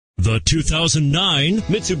The 2009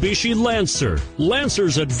 Mitsubishi Lancer.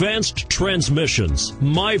 Lancer's advanced transmissions,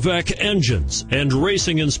 MyVac engines, and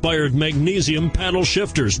racing-inspired magnesium paddle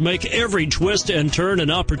shifters make every twist and turn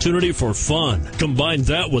an opportunity for fun. Combine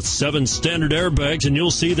that with 7 standard airbags and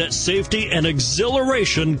you'll see that safety and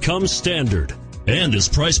exhilaration come standard. And is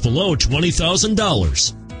priced below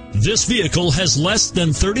 $20,000. This vehicle has less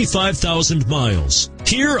than 35,000 miles.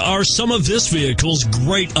 Here are some of this vehicle's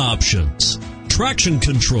great options: traction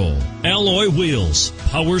control, alloy wheels,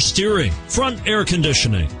 power steering, front air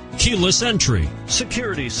conditioning, keyless entry,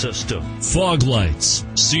 security system, fog lights,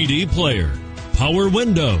 CD player, power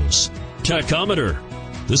windows, tachometer.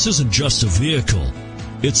 This isn't just a vehicle,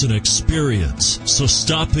 it's an experience. So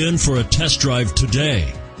stop in for a test drive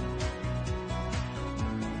today.